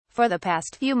For the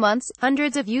past few months,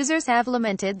 hundreds of users have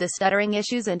lamented the stuttering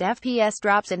issues and FPS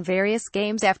drops in various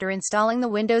games after installing the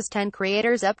Windows 10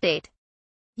 Creators Update.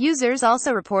 Users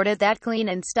also reported that clean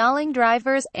installing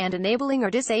drivers and enabling or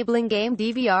disabling game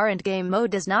DVR and game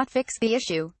mode does not fix the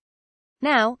issue.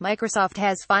 Now, Microsoft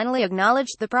has finally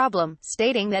acknowledged the problem,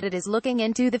 stating that it is looking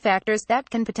into the factors that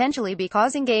can potentially be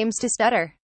causing games to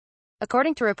stutter.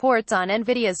 According to reports on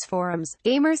NVIDIA's forums,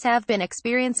 gamers have been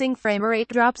experiencing framerate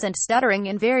drops and stuttering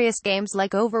in various games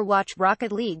like Overwatch,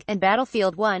 Rocket League, and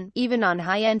Battlefield 1, even on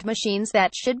high-end machines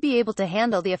that should be able to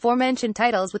handle the aforementioned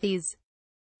titles with ease.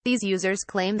 These users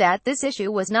claim that this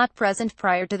issue was not present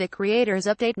prior to the Creators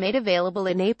Update made available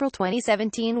in April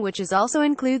 2017, which also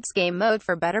includes game mode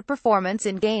for better performance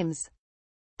in games.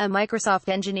 A Microsoft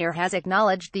engineer has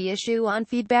acknowledged the issue on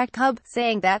Feedback Hub,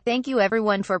 saying that "Thank you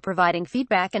everyone for providing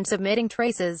feedback and submitting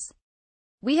traces.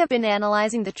 We have been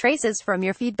analyzing the traces from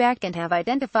your feedback and have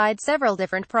identified several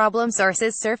different problem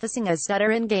sources surfacing as stutter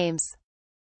in games.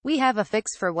 We have a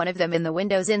fix for one of them in the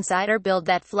Windows Insider build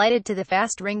that flighted to the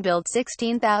fast ring build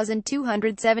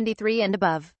 16273 and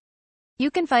above.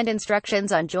 You can find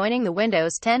instructions on joining the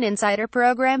Windows 10 Insider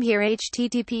program here.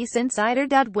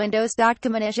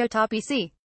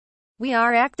 https://insider.windows.com/PC. We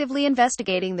are actively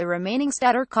investigating the remaining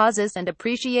stutter causes and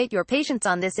appreciate your patience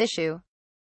on this issue.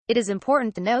 It is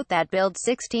important to note that build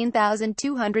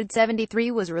 16273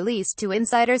 was released to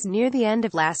insiders near the end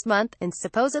of last month, and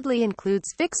supposedly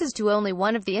includes fixes to only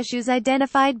one of the issues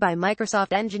identified by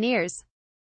Microsoft engineers.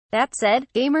 That said,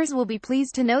 gamers will be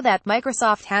pleased to know that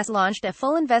Microsoft has launched a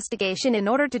full investigation in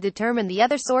order to determine the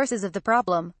other sources of the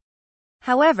problem.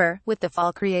 However, with the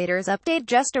fall Creators Update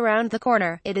just around the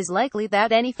corner, it is likely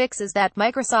that any fixes that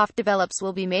Microsoft develops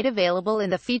will be made available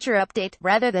in the feature update,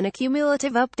 rather than a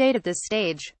cumulative update at this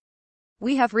stage.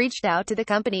 We have reached out to the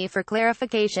company for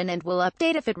clarification and will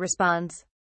update if it responds.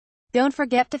 Don't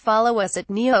forget to follow us at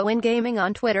NeoWinGaming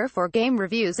on Twitter for game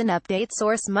reviews and updates.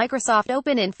 Source: Microsoft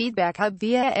Open in Feedback Hub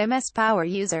via MS Power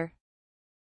User.